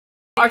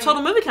our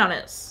total movie count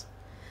is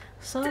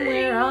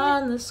somewhere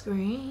on the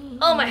screen.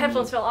 Oh, my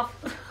headphones fell off.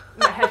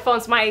 My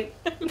headphones, my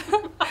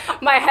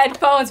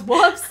headphones,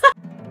 whoops.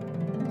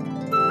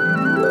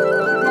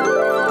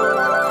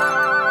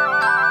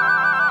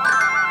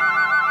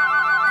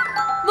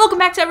 Welcome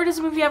back to Every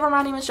Disney Movie Ever.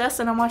 My name is Jess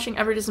and I'm watching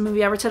Every Disney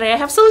Movie Ever. Today I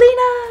have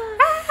Selena!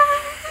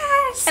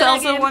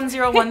 Celsa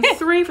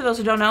 1013 for those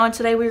who don't know, and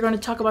today we're going to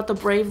talk about the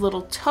Brave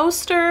Little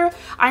Toaster.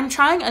 I'm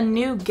trying a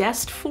new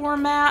guest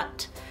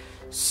format,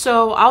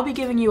 so I'll be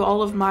giving you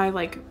all of my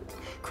like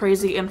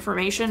crazy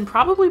information,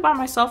 probably by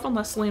myself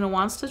unless Selena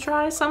wants to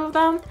try some of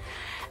them.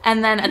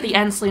 And then at the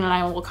end, Selena and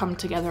I will come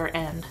together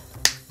and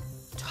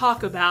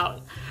talk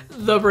about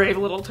the Brave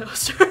Little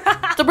Toaster.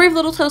 The Brave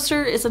Little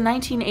Toaster is a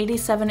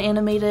 1987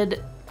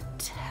 animated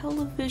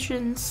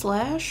television /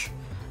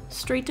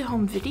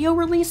 straight-to-home video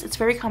release. It's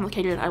very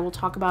complicated. I will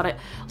talk about it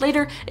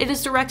later. It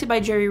is directed by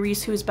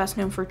Rees, who is best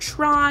known for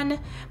Tron,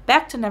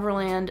 Back to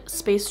Neverland,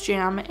 Space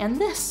Jam,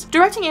 and this.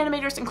 Directing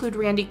animators include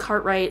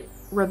Cartwright,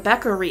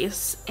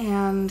 Rees,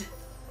 and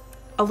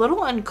a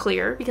little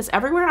unclear because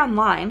everywhere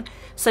online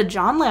said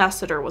John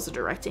Lasseter was a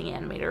directing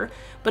animator,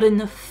 but in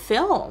the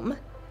film,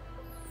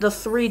 the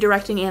three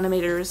directing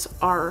animators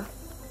are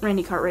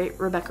Cartwright,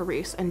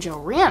 Rees, and Joe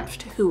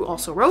Ranft, who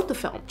also wrote the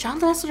film. John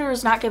Lasseter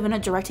is not given a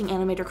directing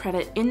animator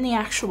credit in the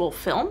actual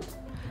film,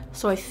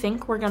 so I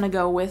think we're gonna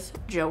go with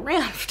Joe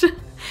Ranft.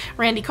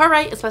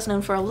 Cartwright is best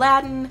known for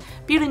Aladdin,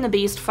 Beauty and the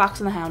Beast, Fox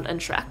and the Hound, and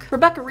Shrek.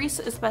 Rees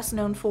is best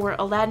known for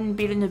Aladdin,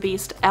 Beauty and the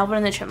Beast, Alvin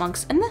and the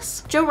Chipmunks, and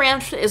this. Joe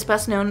Ranft is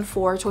best known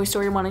for Toy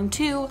Story 1 and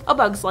 2, A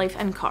Bug's Life,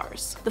 and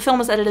Cars. The film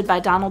was edited by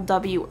Donald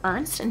W.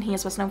 Ernst, and he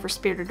is best known for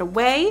Spirited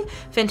Away,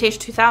 Fantasia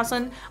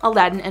 2000,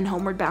 Aladdin, and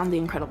Homeward Bound: The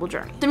Incredible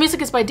Journey. The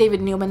music is by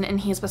David Newman, and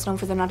he is best known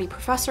for The Nutty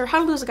Professor, How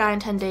to Lose a Guy in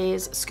 10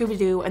 Days,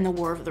 Scooby-Doo, and The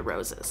War of the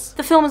Roses.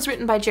 The film is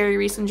written by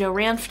Rees and Joe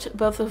Ranft,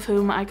 both of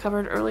whom I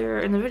covered earlier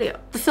in the video.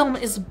 The film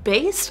is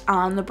based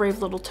on The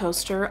Brave Little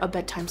Toaster, A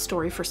Bedtime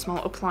Story for Small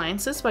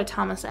Appliances by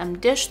Thomas M.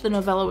 Disch. The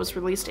novella was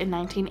released in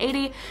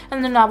 1980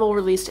 and the novel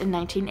released in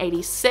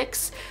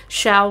 1986.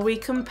 Shall we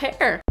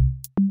compare?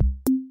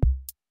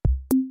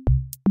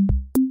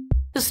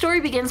 The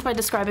story begins by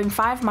describing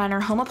 5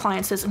 minor home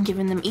appliances and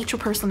giving them each a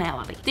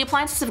personality. The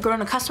appliances have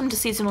grown accustomed to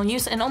seasonal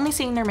use and only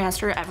seeing their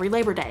master every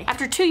Labor Day.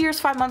 After 2 years,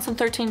 5 months, and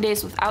 13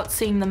 days without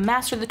seeing the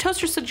master, the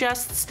toaster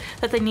suggests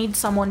that they need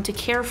someone to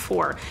care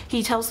for.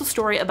 He tells the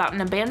story about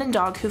an abandoned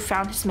dog who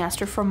found his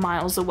master from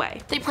miles away.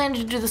 They plan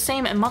to do the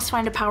same and must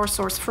find a power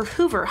source for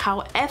Hoover.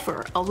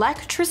 However,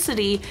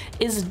 electricity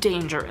is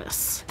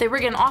dangerous. They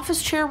rig an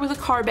office chair with a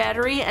car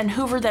battery, and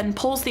Hoover then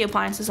pulls the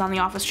appliances on the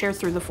office chair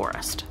through the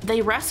forest.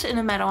 They rest in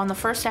a meadow on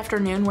the first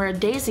afternoon where a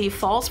daisy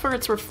falls for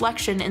its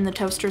reflection in the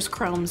toaster's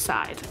chrome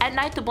side. At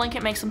night, the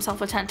blanket makes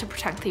himself a tent to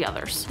protect the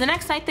others. The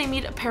next night, they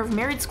meet a pair of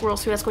married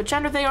squirrels who ask what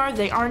gender they are.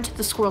 They aren't.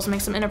 The squirrels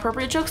make some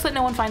inappropriate jokes that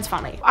no one finds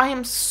funny. I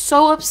am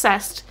so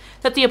obsessed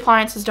that the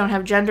appliances don't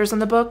have genders in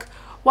the book.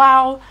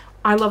 Wow.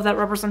 I love that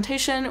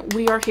representation.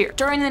 We are here.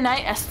 During the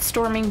night, a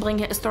storming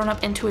blanket is thrown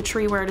up into a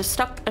tree where it is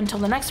stuck until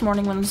the next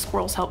morning when the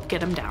squirrels help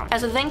get him down.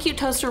 As a thank you,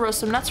 Toaster roasts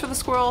some nuts for the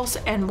squirrels,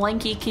 and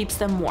Blanky keeps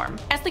them warm.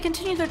 As they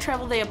continue their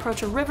travel, they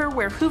approach a river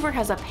where Hoover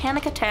has a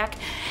panic attack,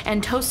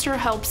 and Toaster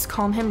helps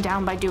calm him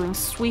down by doing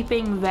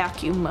sweeping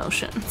vacuum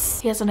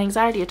motions. He has an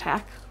anxiety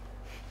attack.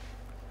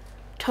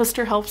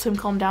 Toaster helps him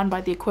calm down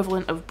by the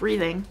equivalent of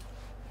breathing.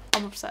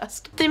 I'm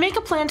obsessed. They make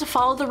a plan to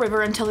follow the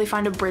river until they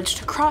find a bridge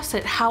to cross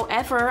it.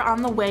 However,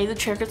 on the way, the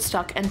chair gets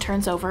stuck and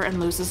turns over and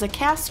loses a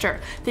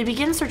caster. They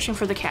begin searching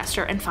for the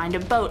caster and find a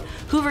boat.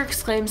 Hoover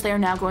exclaims they are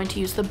now going to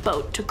use the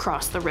boat to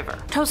cross the river.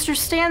 Toaster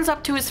stands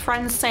up to his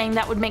friends, saying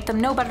that would make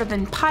them no better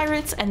than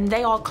pirates, and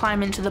they all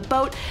climb into the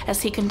boat. As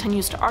he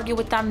continues to argue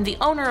with them, the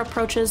owner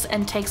approaches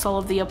and takes all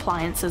of the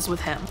appliances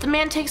with him. The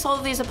man takes all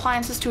of these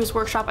appliances to his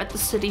workshop at the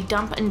city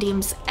dump and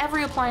deems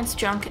every appliance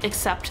junk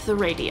except the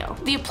radio.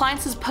 The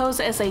appliances pose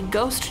as a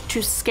ghost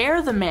to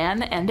scare the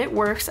man, and it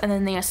works, and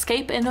then they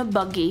escape in a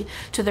buggy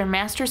to their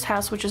master's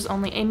house, which is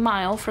only a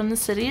mile from the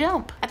city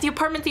dump. At the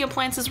apartment, the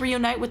appliances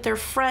reunite with their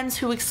friends,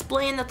 who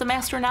explain that the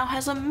master now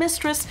has a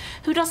mistress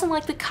who doesn't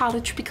like the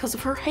cottage because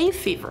of her hay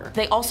fever.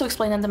 They also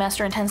explain that the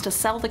master intends to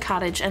sell the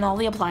cottage and all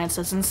the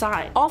appliances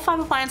inside. All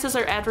 5 appliances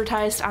are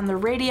advertised on the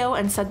radio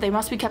and said they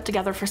must be kept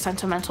together for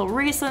sentimental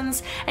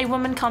reasons. A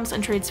woman comes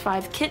and trades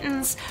 5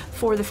 kittens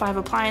for the 5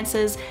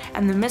 appliances,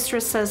 and the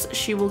mistress says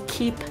she will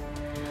keep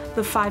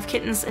the 5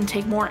 kittens and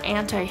take more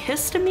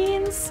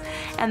antihistamines,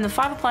 and the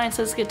 5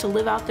 appliances get to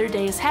live out their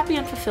days happy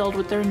and fulfilled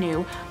with their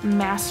new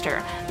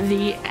master.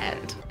 The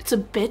end. It's a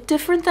bit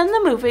different than the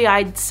movie,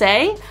 I'd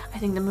say. I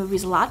think the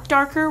movie's a lot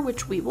darker,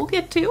 which we will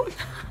get to.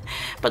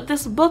 But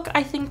this book,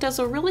 I think, does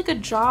a really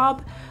good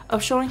job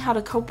of showing how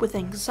to cope with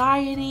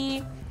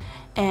anxiety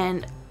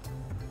and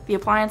the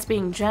appliance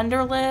being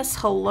genderless.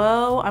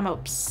 Hello, I'm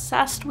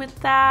obsessed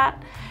with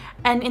that.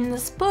 And in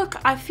this book,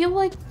 I feel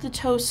like the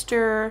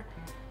toaster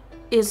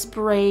is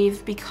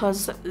brave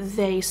because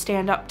they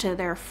stand up to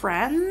their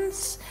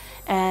friends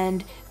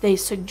and they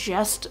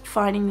suggest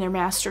finding their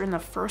master in the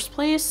first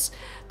place.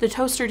 The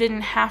toaster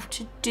didn't have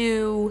to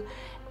do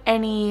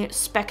any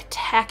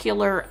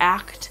spectacular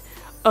act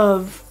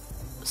of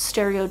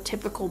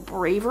stereotypical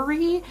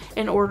bravery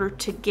in order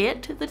to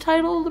get the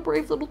title, The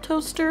Brave Little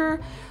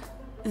Toaster.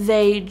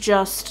 They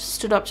just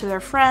stood up to their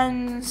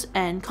friends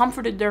and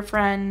comforted their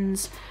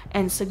friends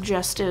and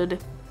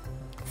suggested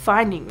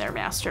finding their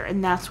master,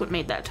 and that's what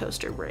made that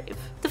toaster brave.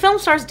 The film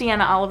stars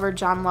Deanna Oliver,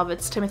 Jon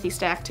Lovitz, Timothy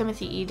Stack,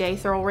 Timothy E. Day,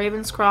 Thurl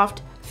Ravenscroft,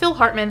 Phil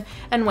Hartman,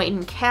 and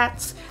Wayton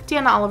Kaatz.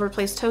 Deanna Oliver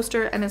plays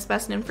Toaster and is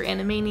best known for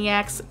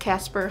Animaniacs,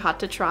 Casper, Hot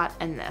to Trot,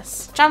 and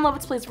This. Jon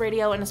Lovitz plays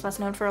Radio and is best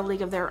known for A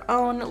League of Their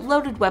Own,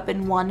 Loaded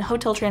Weapon 1,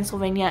 Hotel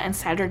Transylvania, and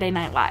Saturday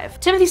Night Live.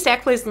 Timothy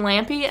Stack plays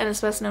Lampy and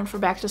is best known for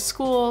Back to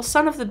School,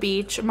 Son of the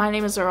Beach, My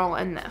Name is Earl,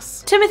 and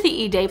This. Timothy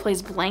E. Day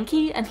plays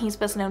Blanky and he's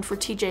best known for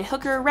TJ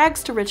Hooker,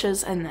 Rags to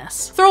Riches, and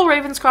This. Thurl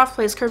Ravenscroft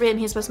plays Kirby and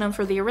he's best known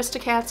for The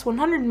Aristocats,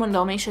 101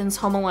 Dalmatians,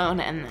 Home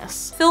Alone, and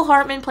This. Phil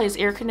Hartman plays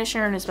Air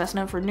Conditioner and is best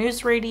known for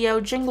News Radio,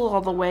 Jingle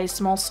All the Way,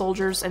 Small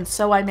Soldiers, and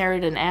So I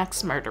Married an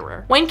Axe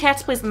Murderer. Wayton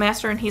Kaatz plays the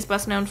Master and he's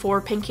best known for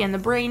Pinky and the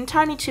Brain,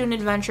 Tiny Toon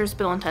Adventures,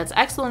 Bill and Ted's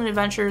Excellent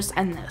Adventures,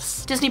 and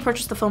This. Disney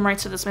purchased the film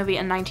rights to this movie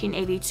in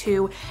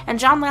 1982, and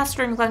John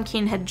Lasseter and Glenn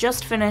Keane had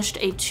just finished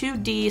a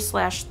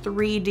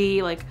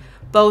 2D/3D, like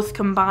both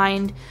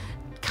combined,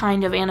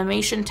 kind of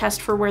animation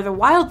test for Where the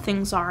Wild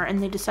Things Are,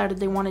 and they decided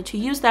they wanted to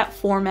use that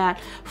format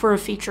for a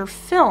feature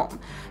film.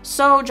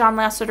 So John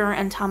Lasseter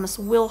and Thomas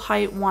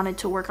Wilhite wanted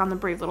to work on The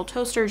Brave Little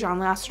Toaster. John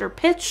Lasseter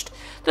pitched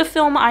the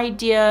film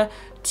idea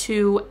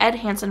to Ed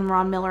Hansen and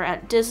Ron Miller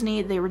at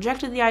Disney. They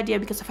rejected the idea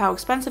because of how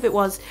expensive it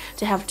was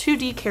to have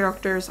 2D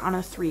characters on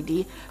a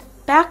 3D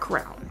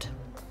background.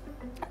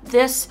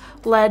 This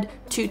led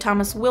to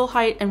Thomas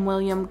Wilhite and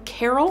William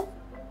Carroll,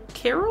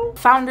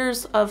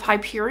 founders of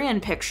Hyperion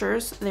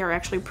Pictures. They were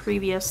actually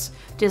previous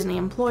Disney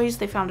employees.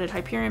 They founded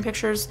Hyperion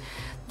Pictures.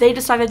 They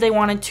decided they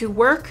wanted to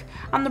work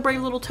on The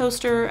Brave Little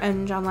Toaster,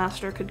 and John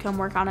Lasseter could come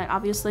work on it,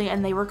 obviously,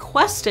 and they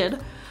requested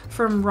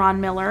from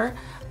Ron Miller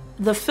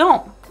the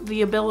film,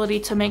 the ability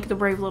to make The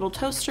Brave Little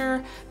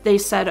Toaster. They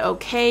said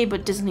okay,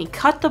 but Disney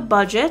cut the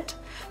budget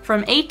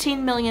from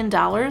 $18 million to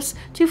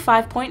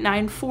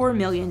 $5.94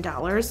 million,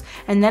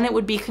 and then it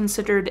would be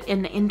considered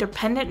an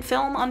independent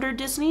film under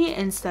Disney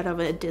instead of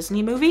a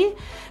Disney movie.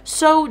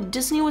 So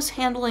Disney was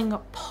handling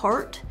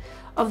part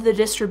of the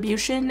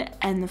distribution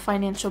and the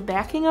financial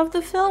backing of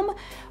the film,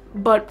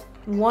 but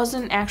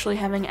wasn't actually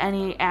having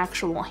any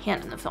actual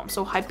hand in the film.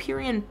 So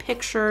Hyperion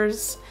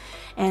Pictures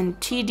and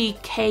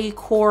TDK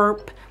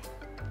Corp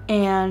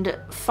and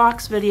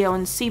Fox Video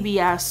and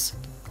CBS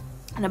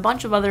and a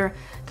bunch of other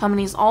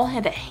companies all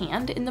had a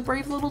hand in The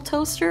Brave Little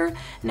Toaster,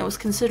 and it was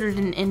considered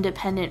an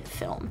independent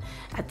film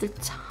at the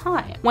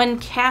time. When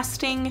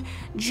casting,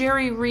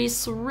 Jerry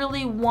Rees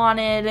really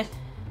wanted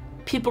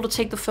people to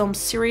take the film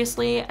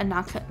seriously and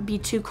not be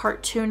too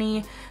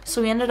cartoony,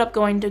 so he ended up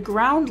going to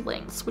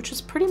Groundlings, which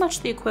is pretty much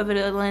the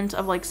equivalent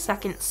of like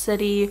Second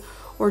City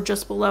or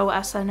just below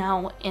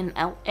SNL in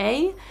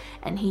LA,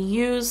 and he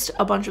used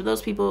a bunch of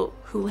those people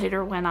who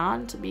later went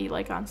on to be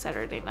like on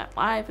Saturday Night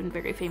Live and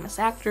very famous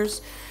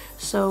actors.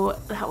 So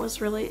that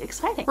was really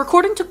exciting.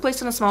 Recording took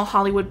place in a small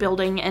Hollywood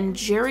building, and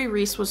Jerry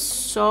Rees was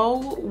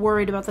so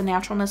worried about the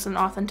naturalness and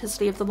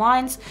authenticity of the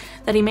lines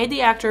that he made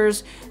the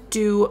actors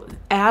do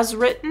as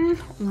written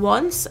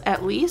once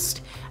at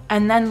least,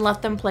 and then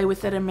let them play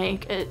with it and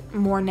make it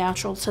more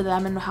natural to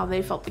them and how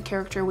they felt the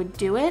character would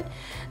do it.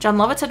 Jon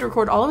Lovitz had to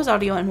record all of his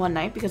audio in one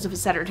night because of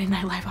his Saturday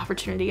Night Live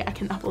opportunity. I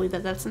cannot believe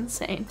that. That's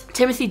insane.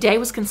 Timothy Day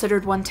was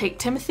considered One Take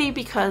Timothy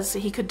because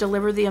he could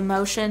deliver the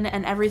emotion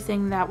and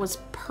everything that was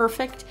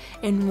perfect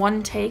in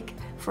one take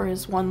for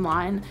his one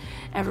line.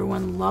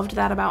 Everyone loved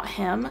that about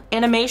him.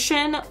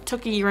 Animation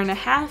took 1.5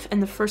 years. In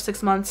the first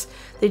 6 months,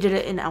 they did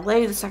it in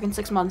LA. The second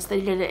 6 months,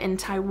 they did it in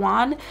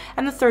Taiwan.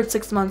 And the third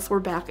 6 months were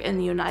back in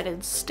the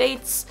United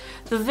States.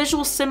 The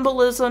visual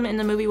symbolism in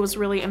the movie was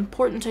really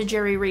important to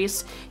Jerry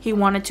Rees. He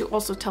wanted to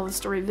also tell the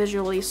story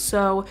visually.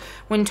 So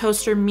when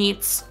Toaster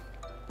meets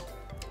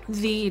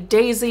the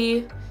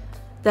daisy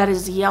that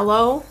is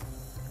yellow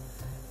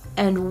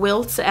and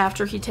wilts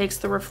after he takes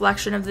the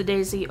reflection of the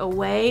daisy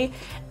away,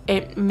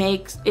 it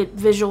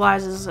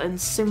visualizes and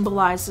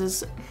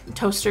symbolizes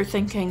Toaster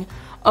thinking,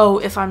 oh,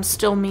 if I'm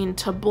still mean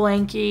to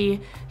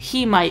Blanky,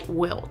 he might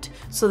wilt.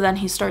 So then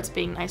he starts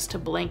being nice to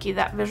Blanky.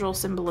 That visual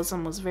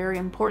symbolism was very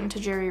important to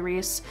Jerry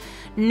Rees.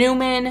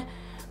 Newman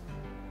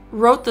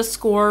wrote the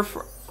score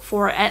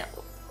for it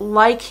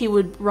like he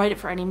would write it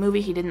for any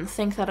movie. He didn't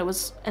think that it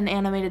was an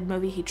animated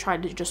movie. He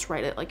tried to just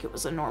write it like it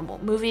was a normal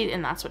movie,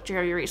 and that's what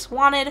Jerry Rees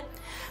wanted.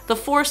 The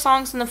 4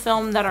 songs in the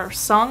film that are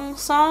sung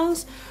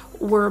songs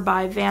were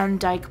by Van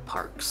Dyke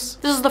Parks.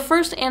 This is the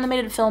first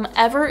animated film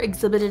ever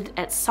exhibited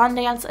at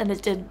Sundance, and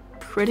it did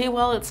pretty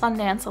well at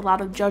Sundance. A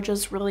lot of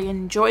judges really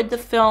enjoyed the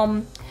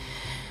film.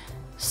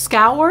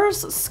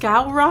 Scowers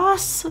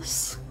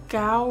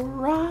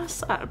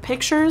Gauras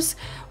Pictures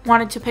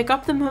wanted to pick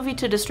up the movie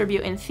to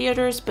distribute in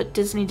theaters, but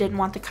Disney didn't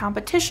want the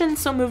competition,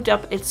 so moved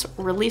up its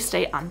release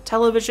date on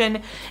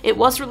television. It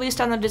was released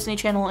on the Disney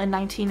Channel in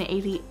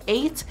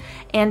 1988,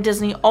 and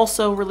Disney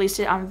also released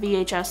it on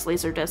VHS,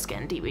 Laserdisc,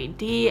 and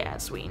DVD,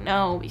 as we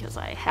know, because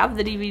I have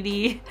the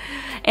DVD.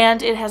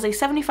 And it has a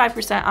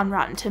 75% on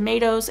Rotten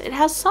Tomatoes. It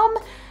has some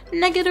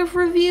negative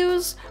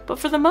reviews, but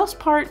for the most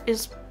part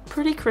is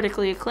pretty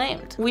critically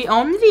acclaimed. We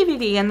own the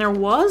DVD, and there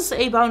was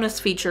a bonus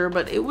feature,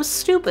 but it was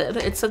stupid.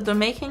 It said the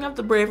making of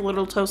the Brave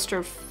Little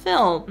Toaster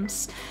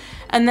films,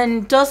 and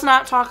then does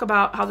not talk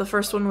about how the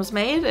first one was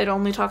made. It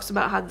only talks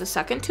about how the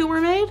second two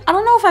were made. I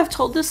don't know if I've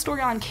told this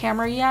story on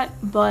camera yet,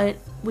 but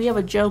we have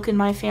a joke in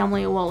my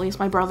family, well, at least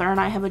my brother and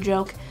I have a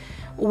joke,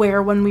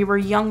 where when we were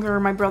younger,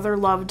 my brother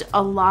loved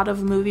a lot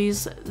of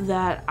movies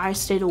that I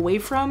stayed away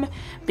from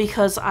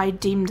because I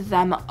deemed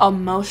them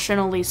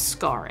emotionally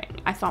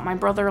scarring. I thought my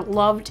brother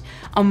loved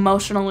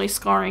emotionally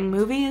scarring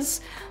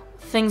movies.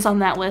 Things on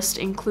that list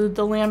include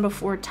The Land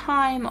Before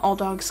Time, All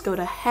Dogs Go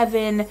to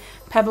Heaven,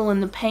 Pebble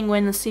and the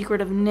Penguin, The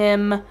Secret of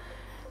Nim,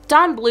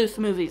 Don Bluth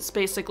movies,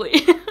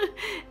 basically.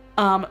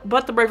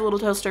 But The Brave Little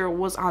Toaster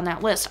was on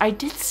that list. I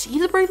did see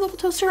The Brave Little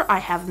Toaster. I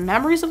have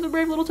memories of The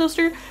Brave Little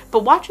Toaster,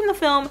 but watching the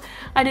film,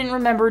 I didn't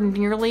remember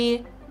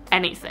nearly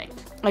anything.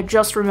 I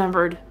just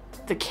remembered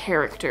the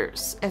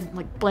characters and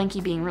like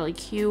Blanky being really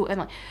cute and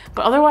like,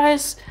 but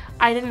otherwise,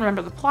 I didn't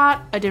remember the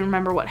plot. I didn't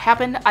remember what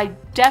happened. I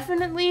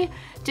definitely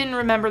didn't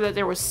remember that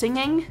there was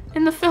singing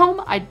in the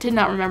film. I did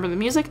not remember the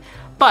music,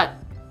 but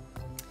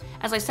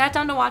as I sat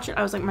down to watch it,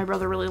 I was like, my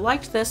brother really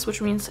liked this,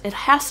 which means it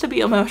has to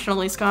be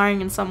emotionally scarring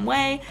in some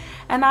way,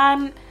 and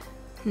I'm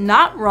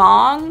not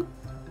wrong.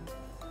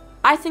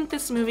 I think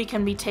this movie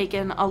can be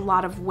taken a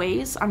lot of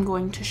ways. I'm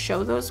going to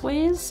show those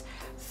ways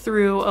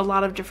through a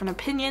lot of different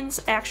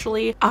opinions,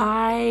 actually.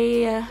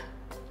 I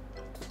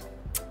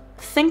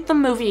think the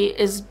movie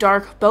is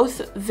dark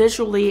both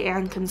visually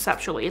and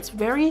conceptually. It's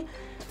very,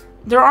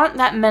 there aren't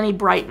that many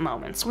bright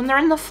moments. When they're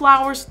in the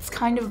flowers, it's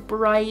kind of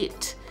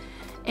bright.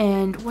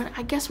 And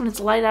I guess when it's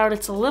light out,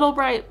 it's a little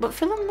bright, but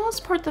for the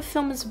most part, the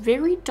film is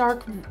very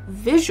dark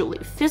visually,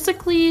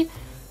 physically,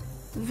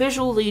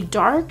 visually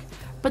dark,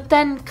 but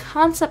then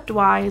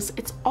concept-wise,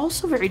 it's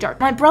also very dark.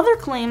 My brother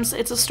claims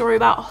it's a story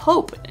about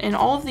hope. In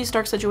all of these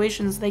dark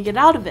situations, they get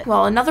out of it.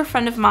 Well, another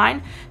friend of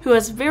mine who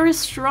has very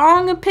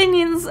strong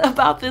opinions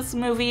about this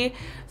movie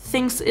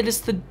thinks it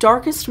is the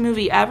darkest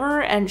movie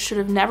ever and should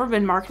have never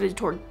been marketed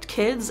toward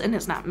kids and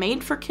is not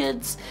made for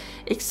kids,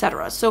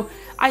 etc. So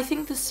I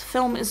think this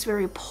film is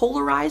very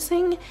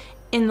polarizing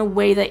in the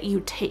way that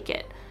you take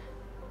it.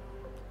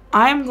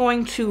 I'm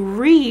going to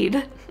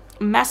read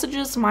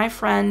messages my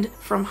friend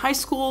from high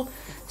school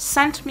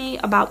sent me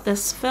about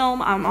this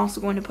film. I'm also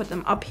going to put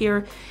them up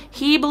here.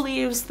 He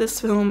believes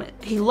this film,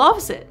 he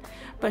loves it,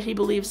 but he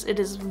believes it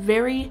is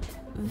very,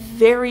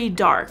 very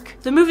dark.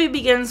 The movie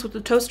begins with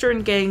the toaster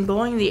and gang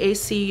bullying the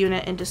AC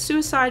unit into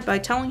suicide by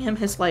telling him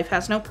his life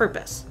has no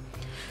purpose.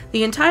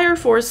 The entire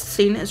forest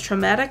scene is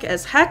traumatic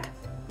as heck,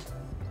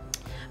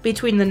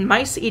 between the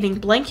mice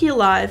eating Blanky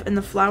alive and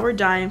the flower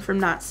dying from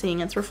not seeing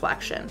its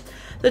reflection.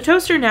 The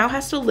toaster now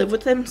has to live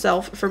with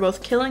himself for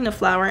both killing the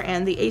flower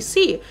and the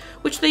AC,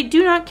 which they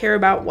do not care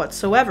about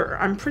whatsoever.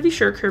 I'm pretty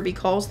sure Kirby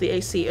calls the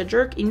AC a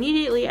jerk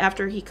immediately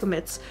after he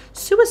commits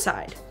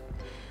suicide.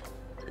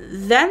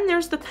 Then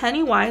there's the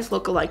Pennywise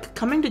lookalike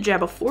coming to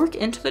jab a fork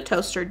into the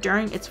toaster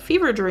during its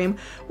fever dream,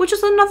 which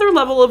is another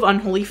level of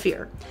unholy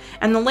fear.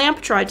 And the lamp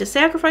tried to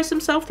sacrifice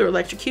himself through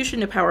electrocution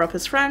to power up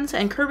his friends,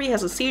 and Kirby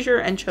has a seizure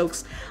and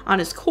chokes on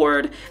his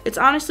cord. It's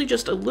honestly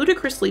just a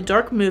ludicrously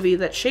dark movie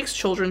that shakes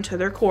children to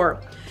their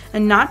core.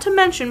 And not to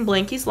mention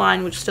Blanky's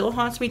line, which still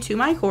haunts me to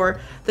my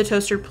core, the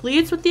toaster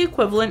pleads with the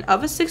equivalent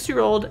of a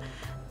 6-year-old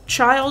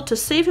child to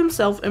save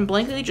himself, and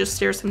Blanky just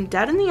stares him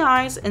dead in the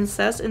eyes and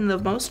says in the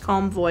most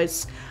calm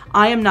voice,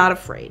 "I am not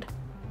afraid."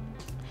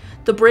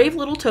 The Brave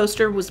Little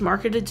Toaster was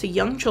marketed to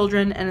young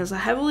children and is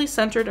heavily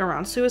centered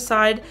around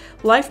suicide,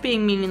 life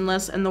being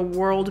meaningless, and the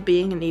world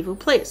being an evil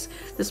place.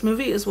 This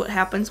movie is what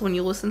happens when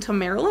you listen to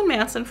Marilyn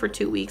Manson for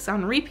 2 weeks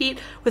on repeat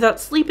without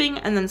sleeping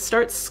and then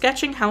start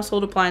sketching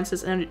household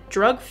appliances in a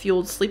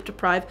drug-fueled,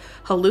 sleep-deprived,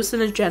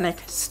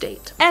 hallucinogenic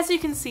state. As you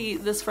can see,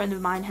 this friend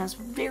of mine has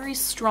very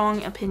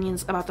strong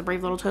opinions about the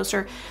Brave Little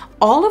Toaster,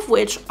 all of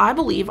which I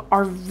believe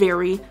are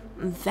very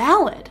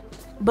valid.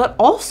 But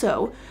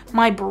also,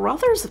 my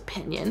brother's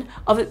opinion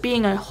of it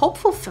being a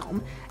hopeful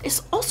film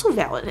is also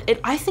valid.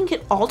 I think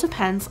it all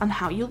depends on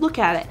how you look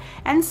at it.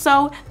 And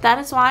so that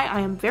is why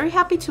I am very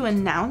happy to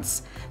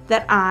announce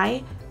that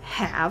I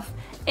have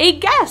a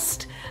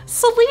guest.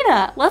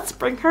 Selena, let's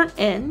bring her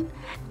in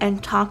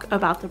and talk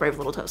about the Brave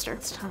Little Toaster.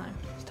 It's time.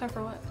 It's time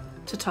for what?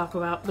 To talk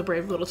about the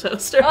Brave Little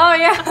Toaster. Oh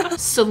yeah.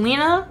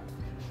 Selena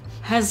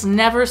has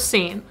never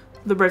seen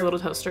the Brave Little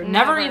Toaster.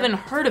 Never even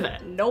heard of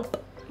it.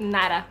 Nope.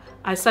 Nada.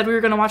 I said we were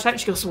gonna watch that, and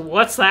she goes,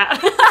 "What's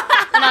that?"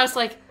 And I was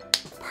like,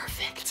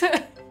 perfect.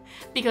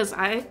 Because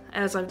I,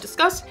 as I've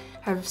discussed,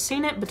 have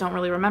seen it, but don't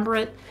really remember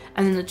it.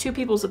 And then the two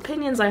people's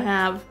opinions I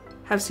have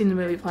have seen the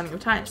movie plenty of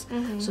times.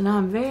 So now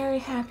I'm very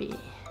happy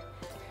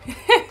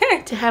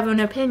to have an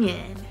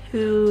opinion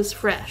who's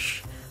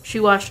fresh. She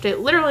watched it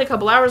literally a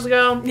couple hours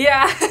ago.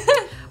 Yeah.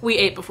 We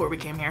ate before we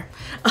came here.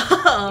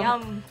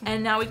 Yum.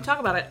 And now we can talk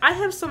about it. I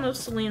have some of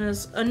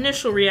Selena's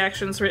initial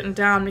reactions written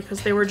down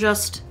because they were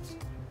just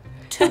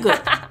too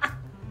good.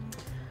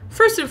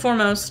 First and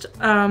foremost,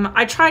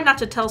 I tried not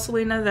to tell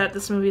Selena that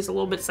this movie is a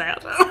little bit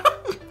sad.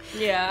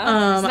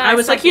 Yeah. I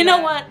was like, you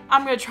know what?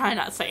 I'm going to try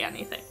not to say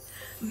anything.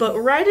 But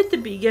right at the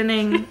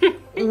beginning,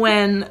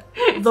 when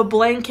the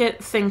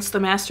blanket thinks the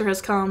master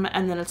has come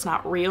and then it's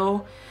not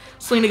real,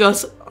 Selena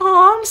goes,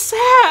 oh, I'm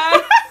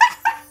sad.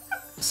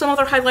 Some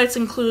other highlights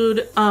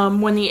include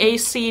when the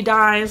AC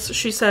dies,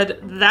 she said,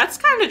 that's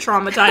kind of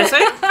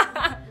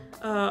traumatizing.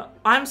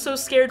 I'm so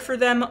scared for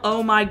them,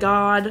 oh my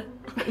god,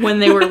 when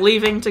they were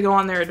leaving to go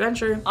on their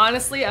adventure.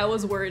 Honestly, I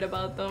was worried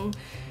about them.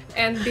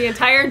 And the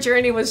entire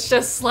journey was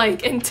just,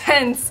 like,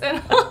 intense.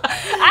 And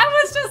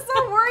I was just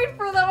so worried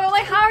for them. I'm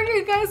like, how are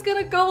you guys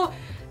gonna go,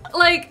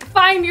 like,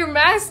 find your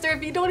master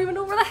if you don't even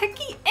know where the heck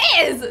he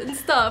is and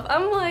stuff?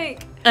 I'm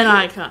like... An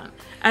icon.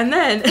 And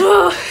then,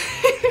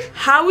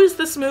 how is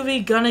this movie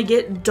gonna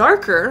get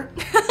darker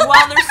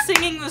while they're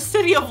singing the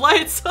City of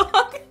Light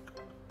song?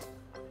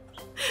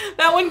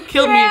 That one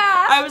killed me.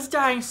 I was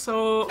dying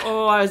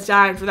I was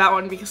dying for that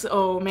one because,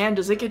 oh man,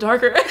 does it get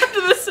darker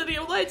after the City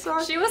of Light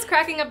song? She was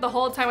cracking up the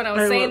whole time when I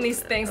was saying these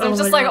things. I'm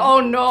just like, oh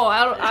no,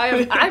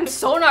 I'm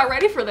so not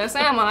ready for this,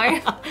 am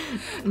I?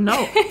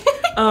 No.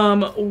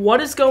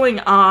 What is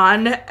going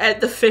on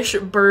at the fish,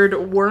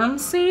 bird, worm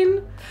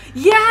scene?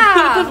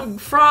 Yeah! The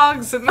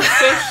frogs and the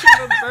fish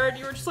and the bird,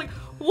 you were just like,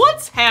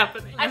 what's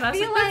happening? And I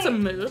feel like that's a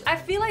move. I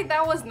feel like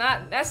that was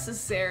not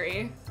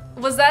necessary.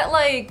 Was that,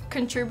 like,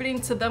 contributing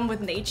to them with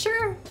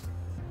nature?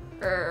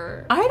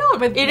 Or I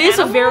don't. With it animals? Is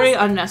a very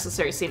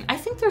unnecessary scene. I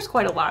think there's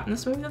quite a lot in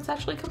this movie that's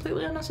actually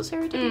completely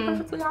unnecessary, to be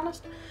perfectly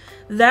honest.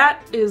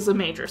 That is a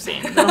major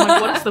scene. I'm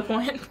like, what is the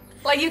point?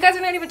 Like, you guys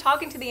are not even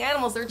talking to the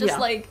animals. They're just,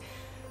 like,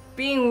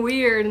 being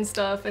weird and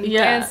stuff and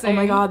dancing. Oh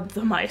my god,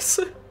 the mice.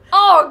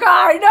 Oh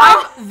god,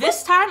 no!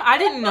 This time, I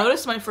didn't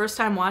notice my first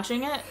time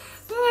watching it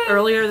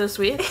earlier this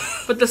week,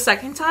 but the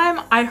second time,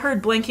 I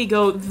heard Blinky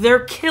go,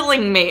 they're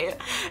killing me.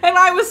 And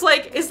I was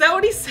like, is that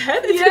what he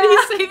said? Yeah. Did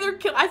he say they're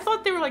killing? I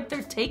thought they were like,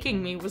 they're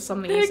taking me was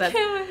something he said.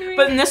 Killing me.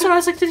 But in this one, I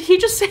was like, did he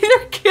just say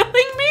they're killing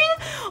me?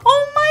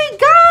 Oh my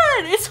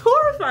god, it's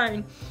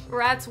horrifying.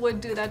 Rats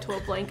would do that to a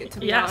blanket, to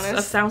be honest.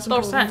 Yes,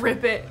 1000%. They'll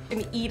rip it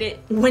and eat it.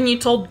 When you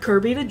told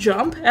Kirby to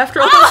jump after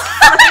all those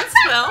friends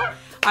fell,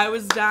 I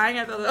was dying.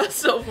 I thought that was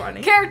so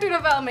funny. Character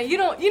development. You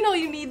know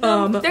you need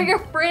them. They're your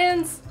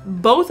friends.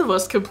 Both of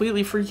us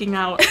completely freaking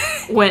out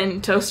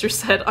when Toaster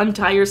said,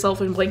 untie yourself,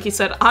 and Blinky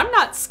said, I'm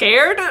not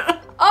scared.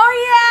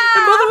 Oh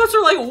yeah! And both of us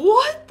were like,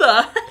 what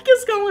the heck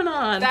is going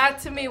on? That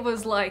to me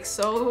was like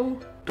so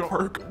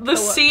dark. The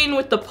scene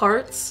with the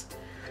parts.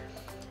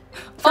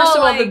 First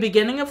of all, the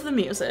beginning of the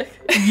music,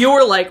 you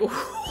were like,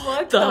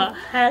 what the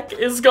heck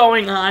is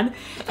going on?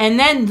 And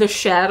then the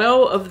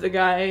shadow of the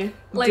guy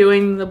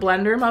doing the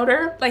blender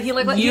motor. Like he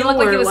looked like he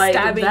was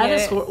stabbing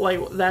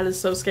it. That is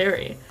so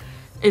scary.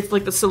 It's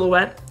like the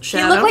silhouette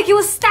shadow. He looked like he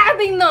was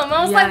stabbing them.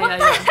 I was like, what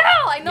the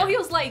hell? I know he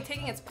was like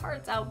taking its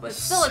parts out, but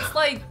still it's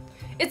like,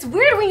 it's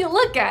weird when you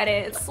look at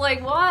it. It's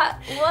like, what?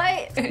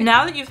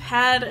 Now that you've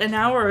had an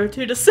hour or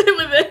two to sit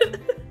with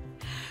it,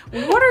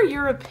 what are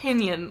your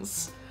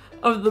opinions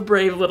of the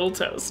brave little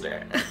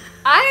toaster?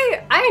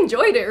 I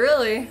enjoyed it,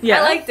 really.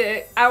 Yeah. I liked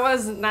it. I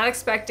was not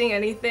expecting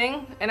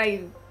anything, and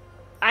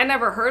I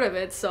never heard of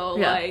it, so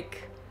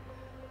like,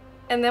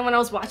 and then when I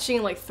was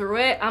watching like through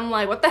it, I'm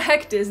like, what the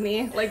heck,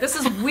 Disney? Like, this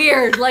is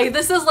weird. Like,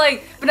 this is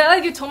like, but now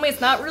that you told me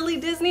it's not really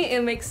Disney,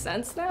 it makes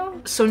sense now.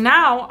 So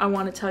now I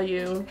want to tell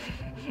you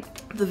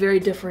the very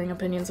differing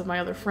opinions of my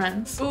other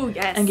friends. Ooh,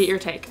 yes. And get your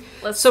take.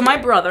 Let's my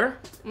brother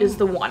is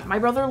the one. My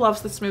brother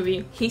loves this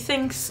movie. He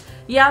thinks,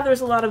 yeah,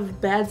 there's a lot of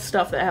bad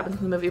stuff that happens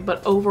in the movie,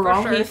 but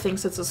overall he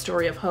thinks it's a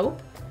story of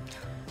hope.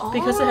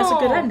 Because it has a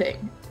good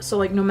ending. So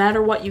like, no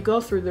matter what you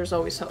go through, there's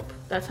always hope.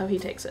 That's how he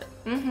takes it.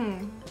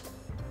 Mm-hmm.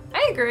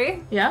 I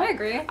agree. Yeah? I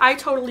agree. I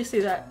totally see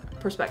that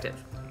perspective.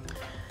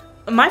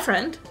 My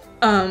friend,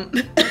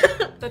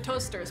 the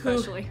toaster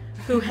especially,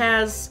 who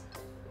has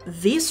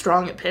these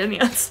strong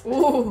opinions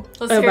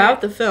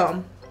about the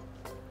film,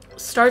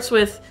 starts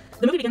with,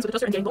 the movie begins with the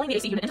toaster and getting blowing the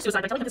AC unit into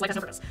suicide by telling him his life has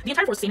no purpose. The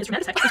entire force scene is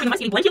tremendous heck between the mice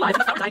getting blanky alive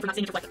and the flower dying from not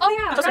seeing nature. Oh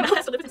yeah. The toaster now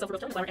has to live with himself for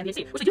both the flower and the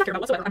AC, which they do not care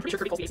about whatsoever. I'm pretty sure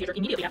Kirby calls the AC jerk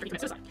immediately after he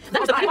commits suicide. That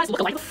was the idealized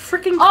look alike of the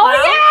freaking clown. Oh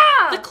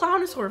yeah! The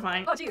clown is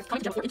horrifying. Oh jeez. Coming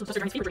to jump forward into the toaster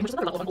during his fever dream, which is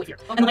another level of unbelief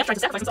fear. And the lamp tries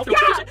to sacrifice himself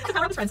for the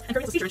power of his friends, and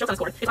Kirby has a seizure and chokes on his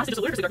cord. It lasts just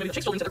a ludicrously dark movie that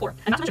shakes children to the core.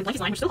 And not to mention Blanky's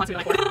line, which still haunts me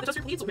when I quote it. The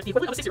toaster pleads with the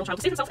equivalent of a 6-year-old child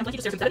to save himself, and Blanky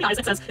just stares him dead in the eyes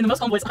and says, in the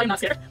most calm voice, I am not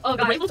scared. Oh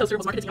god. The brave little toaster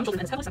was marketed to young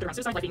children and is heavily centered around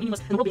suicide, life being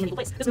meaningless, and the world being an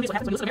evil place. This movie is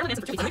what happens when Melissa Maryland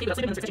answers for 2 weeks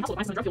sleeping in a hospital,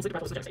 and drug fuels,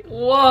 sleep deprived,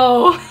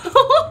 Whoa.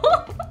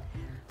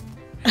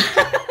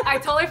 I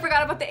totally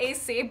forgot about the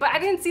AC, but I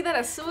didn't see that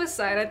as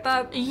suicide. I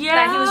thought that he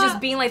was just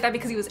being like that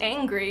because he was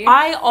angry.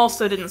 I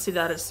also didn't see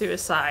that as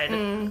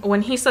suicide.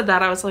 When he said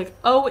that, I was like,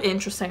 oh,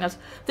 interesting.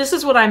 This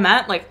is what I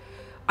meant. Like,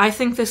 I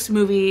think this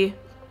movie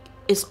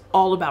is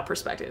all about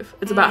perspective.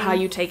 It's about how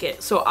you take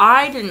it. So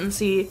I didn't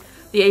see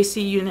the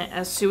AC unit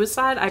as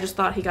suicide. I just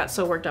thought he got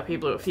so worked up he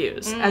blew a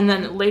fuse. And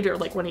then later,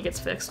 like, when he gets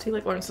fixed, he,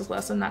 like, learns his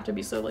lesson not to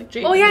be so, like,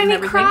 jaded. Oh, yeah, and he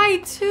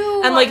cried,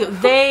 too. And, like,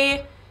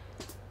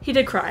 he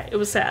did cry. It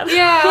was sad.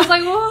 Yeah, I was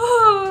like,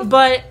 whoa.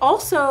 But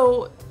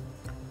also,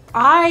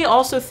 I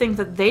also think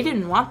that they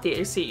didn't want the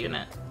AC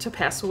unit to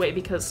pass away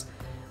because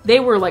they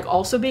were, like,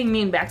 also being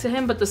mean back to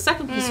him. But the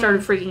second he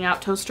started freaking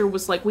out, Toaster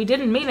was like, we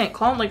didn't mean it.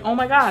 Calm, like, oh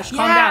my gosh,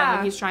 calm down.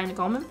 Like, he's trying to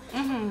calm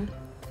him.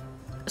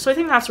 So I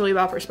think that's really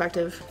about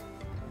perspective.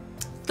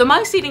 The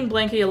mice eating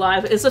Blanky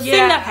alive is a thing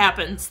that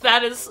happens.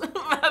 That is,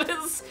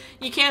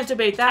 you can't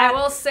debate that. I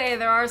will say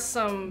there are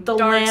some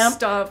dark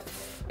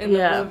stuff in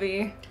the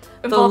movie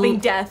involving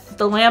death.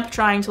 The lamp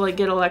trying to, like,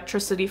 get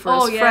electricity for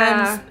his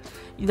friends.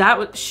 That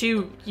was,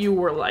 you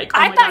were like, oh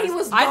I my thought God. he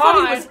was I gone.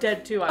 thought he was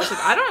dead too. I was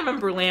like, I don't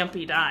remember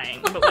Lampy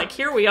dying, but, like,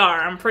 here we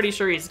are. I'm pretty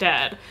sure he's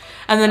dead.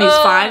 And then he's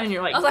fine, and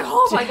you're like, I was like,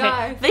 oh my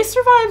God. They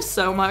survive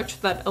so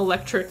much that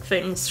electric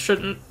things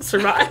shouldn't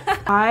survive.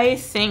 I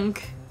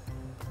think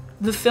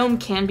the film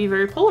can be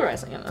very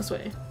polarizing in this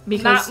way.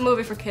 Because not a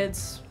movie for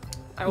kids,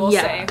 I will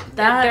say.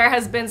 There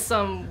has been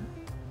some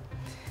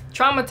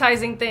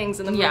traumatizing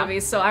things in the movie,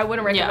 so I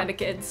wouldn't recommend to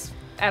kids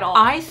at all.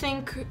 I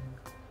think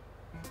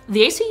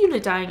the AC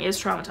unit dying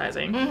is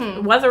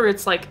traumatizing. Whether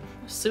it's, like,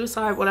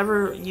 suicide,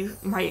 whatever you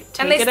might take it as.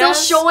 And they still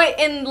show it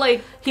in,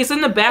 like... He's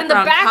in the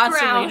background,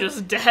 constantly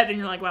just dead, and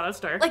you're like, wow, that's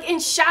dark. Like, in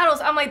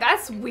shadows. I'm like,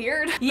 that's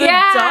weird.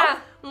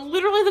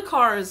 Literally, the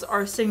cars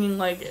are singing,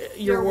 like,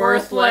 you're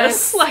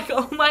worthless. Like,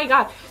 oh my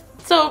God.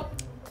 So,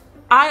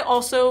 I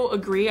also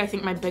agree. I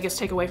think my biggest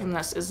takeaway from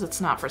this is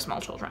it's not for small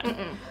children.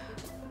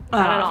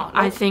 Not at all. Nope.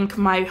 I think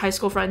my high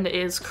school friend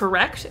is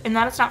correct in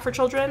that it's not for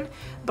children,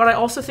 but I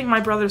also think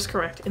my brother's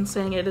correct in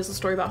saying it is a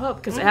story about hope,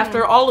 because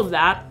after all of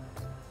that,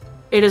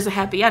 it is a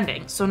happy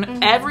ending. So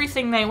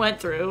everything they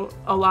went through,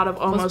 a lot of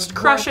almost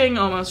crushing,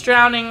 almost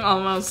drowning,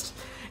 almost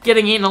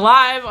getting eaten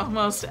alive,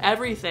 almost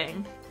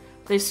everything,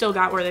 they still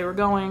got where they were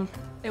going.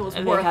 It was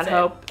and worth they had it.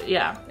 hope.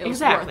 Yeah, it was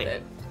exactly. Worth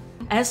it.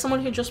 As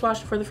someone who just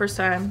watched it for the first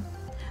time,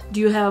 do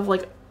you have,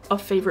 like, a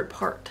favorite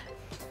part?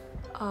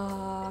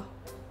 Well,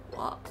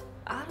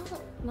 I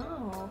don't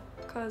know,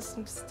 because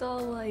I'm still,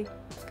 like,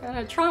 kind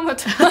of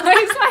traumatized.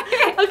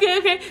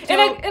 Okay.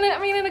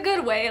 In a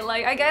good way.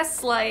 Like, I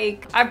guess,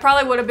 like, I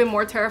probably would have been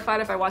more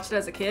terrified if I watched it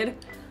as a kid.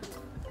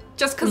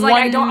 Just because, like,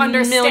 I don't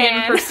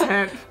understand.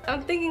 1,000,000%.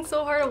 I'm thinking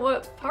so hard of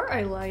what part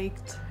I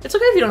liked. It's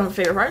okay if you don't have a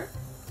favorite part.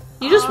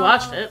 You just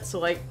watched it, so,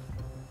 like...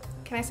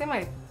 Can I say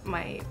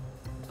my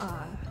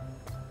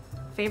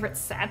favorite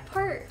sad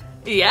part?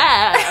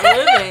 Yeah,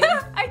 living.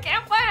 I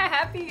can't find a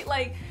happy,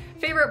 like,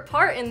 favorite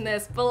part in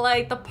this, but,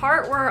 like, the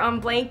part where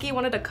Blanky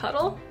wanted to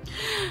cuddle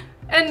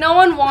and no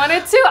one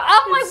wanted to.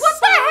 I'm like, what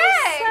the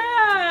heck?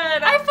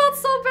 Sad. I felt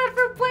so bad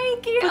for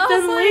Blanky. But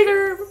then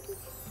later,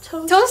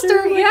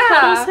 Toaster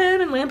cuddles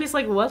him, and Lampy's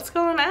like, what's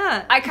going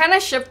on? I kind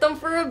of shipped them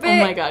for a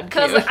bit. Oh my God,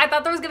 because I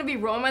thought there was gonna be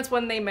romance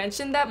when they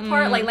mentioned that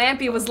part. Like,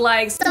 Lampy was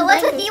like, so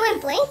what's with you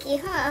and Blanky,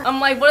 huh? I'm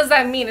like, what does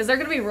that mean? Is there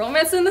gonna be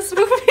romance in this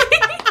movie?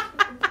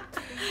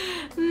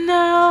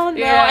 No.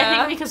 I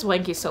think because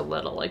Wanky's so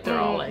little, like, they're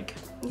all like...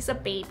 He's a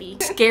baby.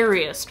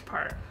 Scariest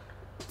part.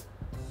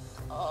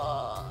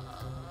 Oh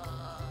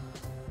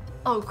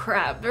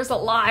crap, there's a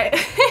lot.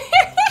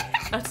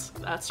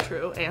 That's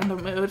true, and the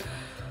mood.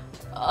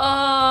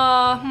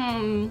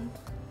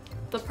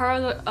 The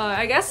part of the,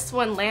 I guess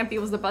when Lampy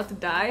was about to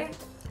die.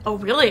 Oh,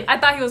 really? I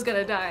thought he was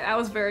gonna die. I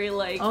was very,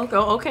 like...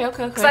 Okay.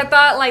 Because I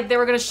thought, like, they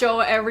were gonna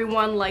show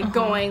everyone, like,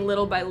 going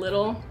little by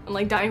little and,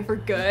 like, dying for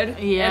good.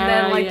 Yeah, and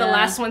then, like, the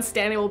last one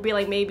standing will be,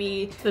 like,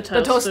 maybe the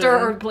toaster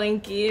or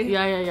Blanky.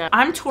 Yeah.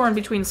 I'm torn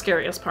between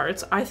scariest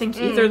parts. I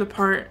think either the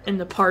part in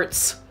the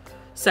parts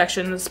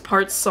section, this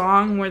parts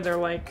song where they're,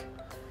 like,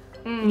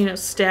 you know,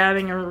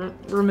 stabbing or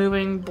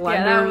removing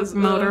blender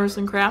motors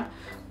and crap.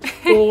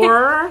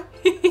 Or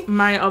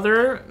my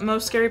other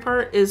most scary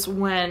part is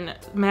when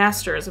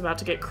Master is about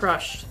to get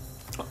crushed.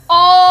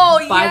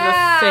 Oh, by the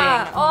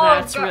thing. Oh,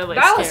 that's God. really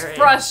that scary. Was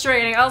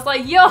frustrating. I was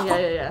like, yo.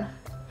 Yeah.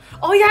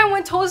 Oh yeah,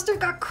 when Toaster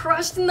got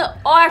crushed in the...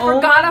 Oh, I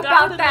forgot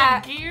about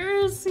that. The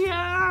gears,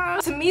 yeah.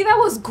 To me, that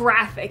was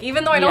graphic.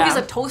 Even though I know he's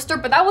a toaster,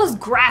 but that was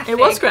graphic. It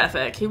was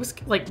graphic. He was,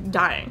 like,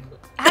 dying.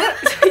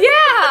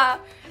 Yeah.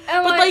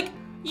 And but, like,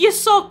 you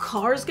saw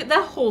cars get...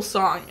 That whole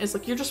song is,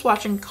 like, you're just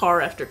watching car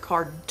after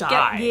car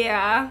die.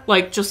 Yeah.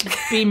 Like, just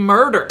be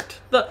murdered.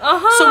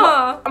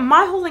 So,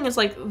 my whole thing is,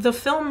 like, the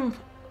film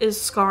is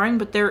scarring,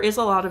 but there is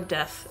a lot of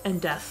death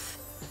and death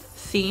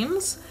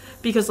themes.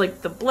 Because,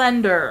 like, the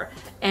blender...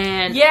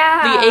 and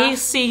the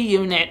AC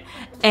unit,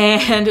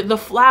 and the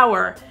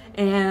flower,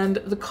 and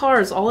the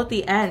cars all at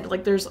the end.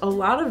 Like, there's a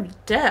lot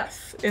of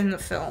death in the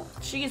film.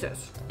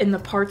 Jesus. In the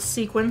parts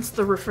sequence,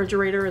 the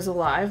refrigerator is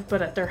alive,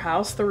 but at their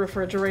house, the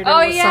refrigerator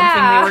was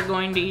something they were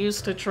going to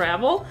use to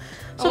travel.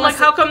 So, like,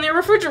 how come the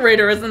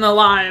refrigerator isn't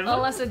alive?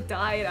 Unless it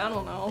died, I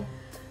don't know.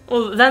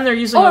 Well, then they're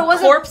using a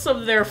corpse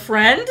of their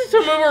friend to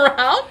move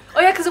around?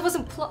 Oh, yeah, because it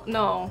wasn't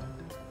no.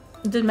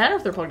 It didn't matter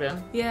if they're plugged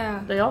in.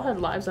 Yeah. They all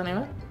had lives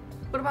anyway.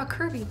 What about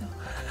Kirby though?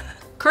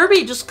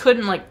 Kirby just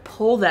couldn't like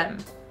pull them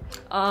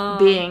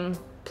being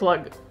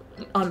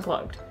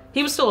unplugged.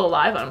 He was still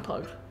alive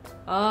unplugged.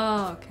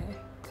 Oh, okay.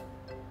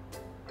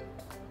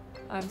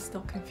 I'm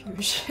still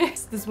confused.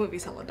 This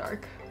movie's hella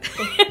dark.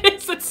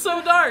 It's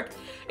so dark.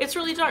 It's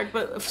really dark,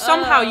 but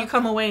somehow you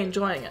come away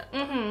enjoying it.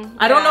 Mm-hmm.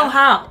 I don't know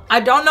how. I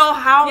don't know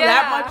how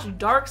that much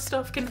dark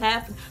stuff can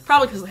happen.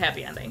 Probably because of the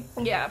happy ending.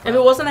 Yeah. If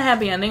it wasn't a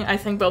happy ending, I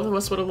think both of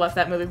us would have left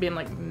that movie being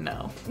like,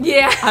 no.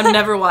 Yeah. I'm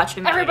never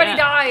watching that Everybody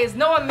again. dies.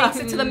 No one makes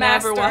it to the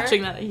master. Never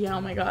watching that. Yeah,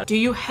 oh my god. Do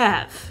you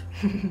have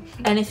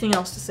anything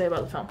else to say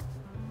about the film?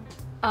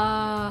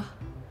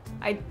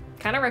 I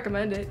kind of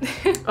recommend it.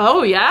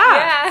 Oh,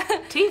 yeah.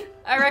 Yeah. Teeth.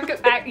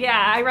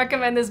 I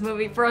recommend this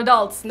movie for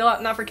adults,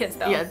 not for kids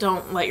though. Yeah,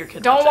 don't let your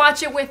kids Don't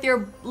watch it with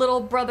your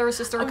little brother or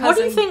sister or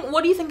cousin.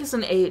 What do you think is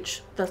an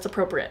age that's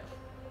appropriate?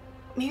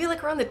 Maybe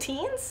like around the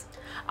teens?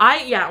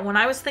 When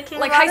I was thinking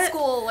like about high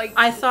school, like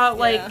I thought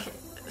like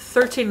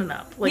 13 and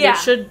up. Like it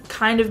should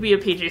kind of be a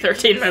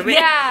PG-13 movie.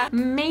 Yeah.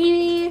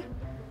 Maybe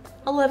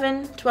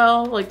 11,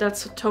 12, like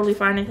that's totally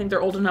fine. I think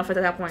they're old enough at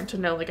that point to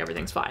know like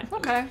everything's fine.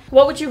 Okay.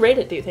 What would you rate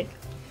it, do you think?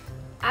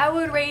 I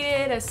would rate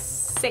it a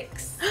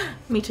 6.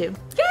 Me too.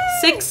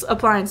 Yay! 6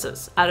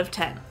 appliances out of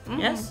 10.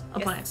 Yes?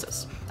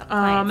 Appliances.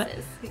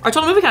 Appliances. Our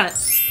total movie count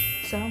is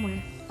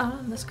somewhere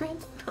on the screen.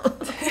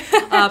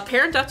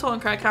 Parent death toll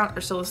and cry count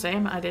are still the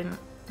same. I didn't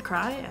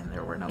cry and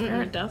there were no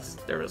parent deaths.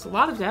 There was a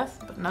lot of death,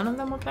 but none of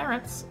them were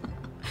parents.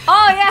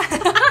 Oh yeah!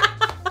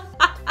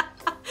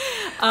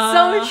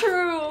 So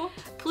true.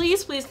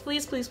 Please, please,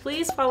 please, please,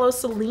 please follow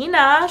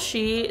Selena.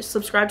 She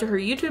subscribed to her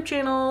YouTube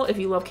channel if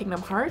you love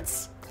Kingdom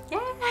Hearts. Yeah.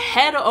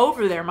 Head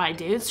over there, my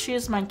dudes. She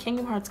is my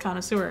Kingdom Hearts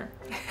connoisseur.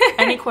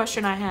 Any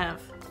question I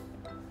have.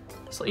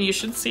 So you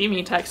should see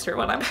me text her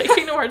when I'm playing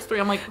Kingdom Hearts 3.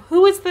 I'm like,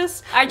 who is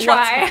this? I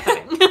try. What's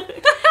happening?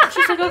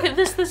 She's like, okay,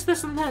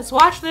 this, and this.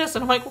 Watch this.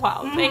 And I'm like,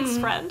 wow, thanks,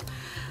 friend.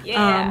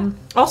 Yeah.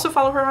 Also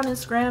follow her on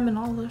Instagram and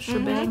all the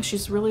shebang.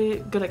 She's really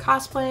good at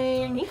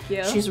cosplaying. Thank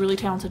you. She's a really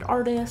talented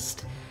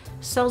artist.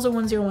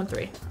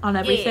 Selza1013 on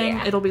everything.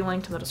 Yeah. It'll be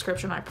linked in the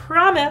description, I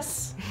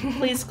promise.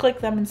 Please click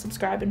them and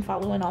subscribe and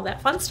follow and all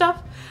that fun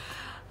stuff.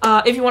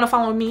 If you want to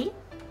follow me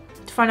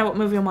to find out what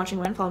movie I'm watching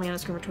when, follow me on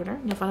Instagram or Twitter.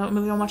 You'll find out what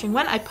movie I'm watching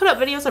when. I put up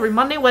videos every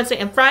Monday, Wednesday,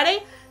 and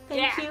Friday.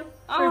 Thank you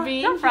for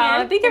being here.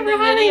 Thank you for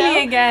having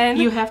me again.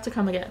 You have to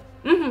come again.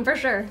 For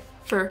sure.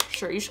 For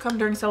sure. You should come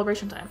during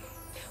celebration time.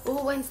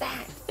 Ooh, when's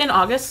that? In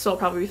August, so I'll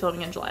probably be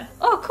filming in July.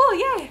 Oh, cool,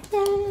 yay.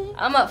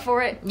 I'm up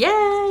for it.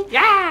 Yay!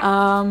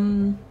 Yeah!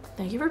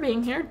 Thank you for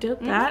being here.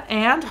 Did that.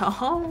 And,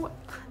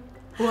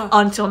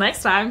 until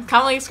next time,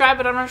 comment, like, subscribe,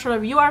 but I'm not sure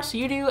whatever you are, so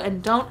you do,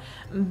 and don't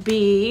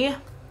be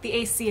the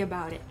AC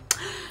about it.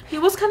 He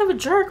was kind of a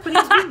jerk, but he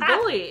was being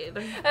bullied.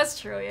 That's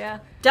true,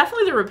 yeah.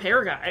 Definitely the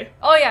repair guy.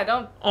 Oh, yeah,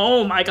 don't.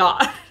 Oh, my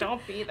God.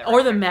 Don't be the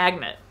Or the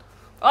magnet.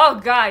 Oh,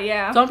 God,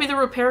 yeah. Don't be the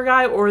repair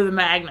guy or the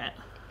magnet.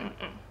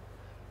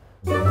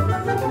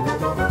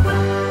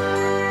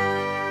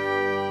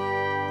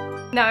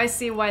 Now I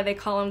see why they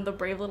call him the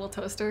brave little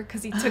toaster,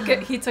 because he took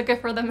it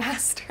for the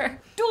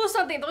master. Do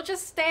something, don't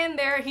just stand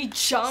there, he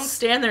jumps.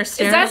 Stand there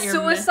staring at your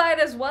suicide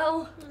as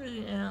well?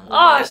 Yeah.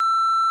 Oh,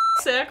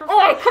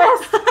 sacrifice.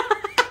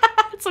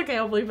 Oh, It's okay,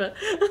 I'll believe it.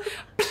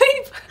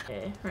 bleep.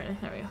 Okay,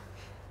 right, there we go.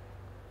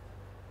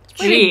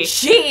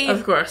 G.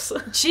 Of course.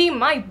 G,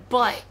 my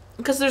butt.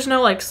 Because there's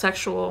no, like,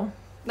 sexual...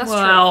 That's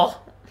true.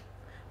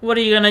 What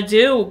are you gonna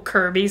do,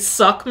 Kirby?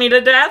 Suck me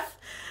to death?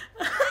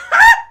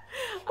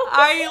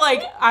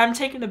 I'm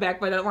taken aback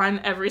by that line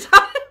every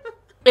time.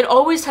 It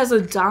always has a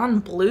Don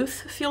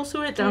Bluth feel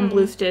to it. Don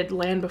Bluth did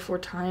Land Before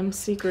Time,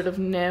 Secret of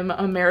Nim,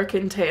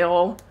 American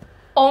Tail.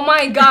 Oh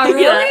my God,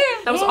 really? Yeah,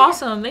 that was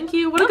awesome. Thank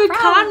you. What a good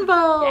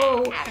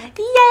combo. Yeah.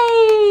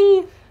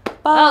 Yay. Bye.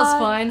 That was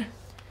fun.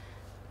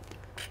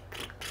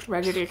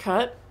 Ready to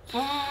cut?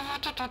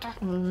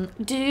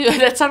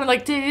 That sounded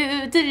like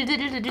do.